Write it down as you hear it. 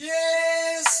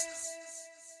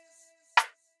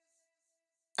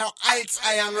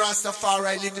I am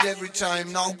Rastafari, live it every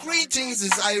time. Now, greetings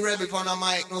is I Rebel on a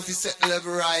mic, now if you set the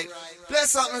level right.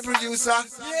 Bless up my producer.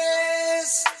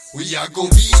 Yes! We are go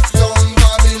beat down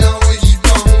Babylon, we deep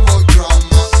down go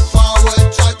drama.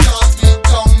 Forward cha-cha, beat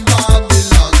down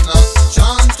Babylon.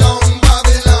 Chant down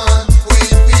Babylon,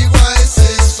 with big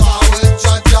voices. Forward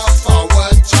cha-cha,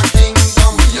 forward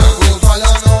cha-kingdom. We are go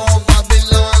follow now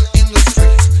Babylon in the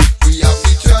street. We have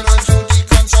to turn on to the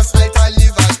conscious light of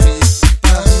liberty.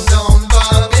 Turn down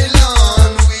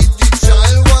Babylon with the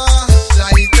chalwa.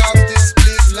 Light up the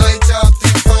split, light up the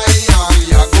fire.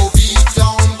 We are go beat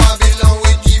down Babylon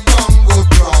with the bongo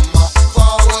drum.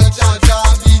 Forward cha-cha,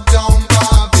 beat down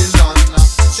Babylon.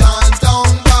 Chant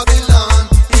down Babylon,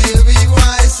 hear we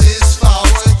voices.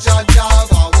 Forward cha-cha,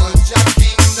 forward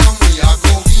cha-kingdom. We are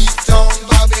go beat down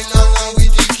Babylon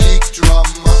with the kick drum.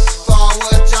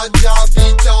 Forward cha-cha,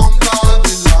 beat down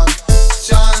Babylon.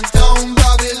 Chant down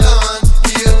Babylon,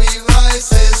 hear we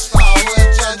voices. Forward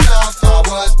cha-cha,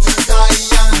 forward to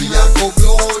Zion. We are go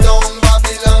blow down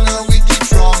Babylon with the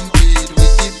trumpet.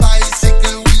 With the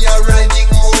bicycle we are riding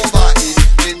over it.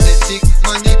 Genetic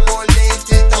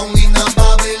manipulated down in a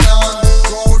Babylon.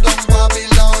 Grow down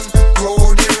Babylon,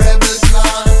 grow the rebel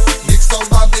clan. Mix down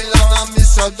Babylon and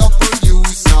Mr. the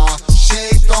producer.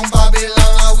 Shake down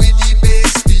Babylon with the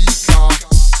bass speaker.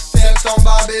 Step down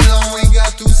Babylon with